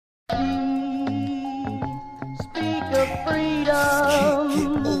Speak of freedom,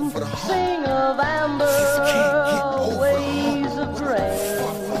 sing of amber, ways of grain.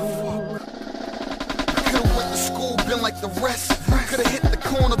 Could've went to school, been like the rest. Could've hit the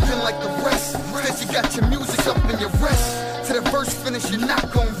corner, been like the rest. Cause you got your music up in your rest. To the verse finish, you're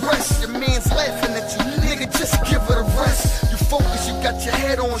not gon' rest. Your man's laughing at you, nigga, just give it a rest. You focus, you got your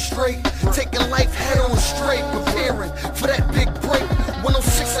head on straight. Taking life head on straight. Preparing for that big break.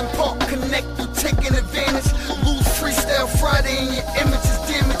 106 and Park Connect, you taking advantage. Lose Freestyle Friday and your image is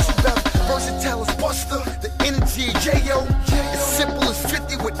damaged. You got versatile as Buster, the energy of J.O. As simple as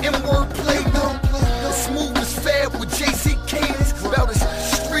 50 with M-word play though. As smooth as Fab with Jay-Z cadence. About as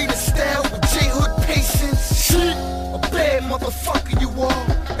street as style with J-Hood patience. A bad motherfucker you are.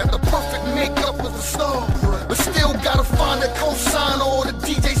 Got the perfect makeup of a star. But still gotta find a cosign or the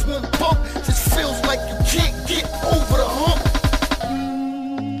DJs won't bump. Just feels like you can't get over the hump.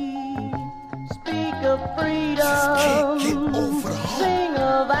 Speak of freedom, Can't get over the hump. sing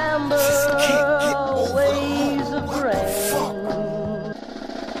of amber, ways of grain.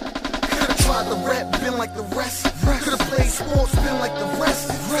 Could've tried to rap, been like the rest. Could've played sports, been like the rest.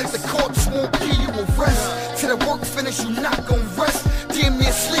 The courts won't give you a rest. Till the work finish, you not gon' rest. Damn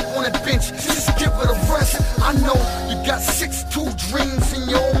near sleep on a bench, just give it a rest. I know you got 6'2" dreams and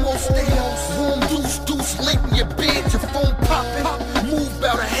you're almost there. Warm deuce, late in your bed, your phone popping. Move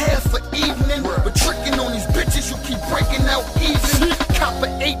about a half a evening, but tricking on these bitches, you keep breaking out even. Cop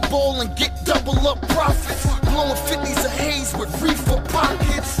an 8-ball and get double up profits. Blowing 50s of haze with reefer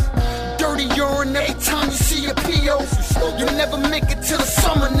pockets. Dirty urine every time you see a P.O. You never make it to the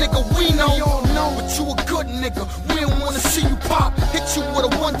summer, nigga, we know. But you a good nigga, we don't wanna see you pop. Hit you with a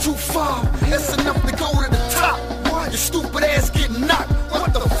 1-2-5, that's enough to go to the top. Your stupid ass get knocked,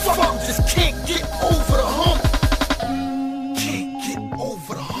 what the fuck? Just can't get over the hump. Can't get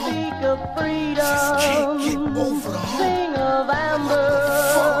over the hump. Speak of freedom, Just can't get over the hump. sing of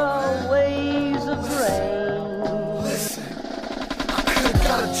amber, ways of grain. Listen, I could've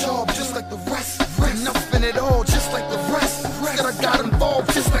got a job just like the rest. Nothing at all, just like the rest. That I got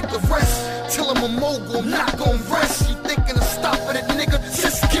involved just like the rest. Till I'm a mogul, I'm not gon' rest. You thinking of stopping it, nigga?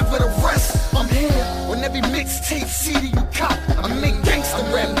 Just give it a rest. I'm here on every mixtape CD you cop. I make gangsta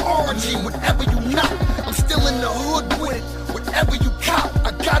rap, origin, whatever you knock. I'm still in the hood with it, whatever you cop.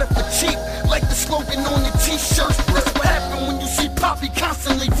 I got it for cheap, like the slogan on your t-shirts. That's what happened when you see Poppy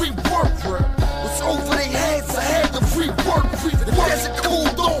constantly rework. What's over their heads, I had to rework. The desert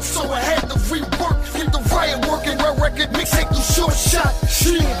cooled off, so I had to rework. Get the riot working, rare record, mixtape you short shot.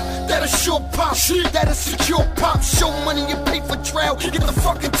 Shit, that a short pop, shit, that a secure pop. Show money and pay for trial, get the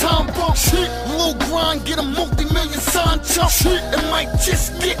fucking time bump. Shit, little grind, get a multi-million sign jump. Shit, it might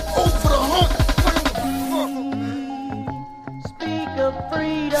just get over the hump. Speak of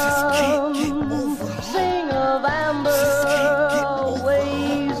freedom, Just can't get over the hump. sing of amber,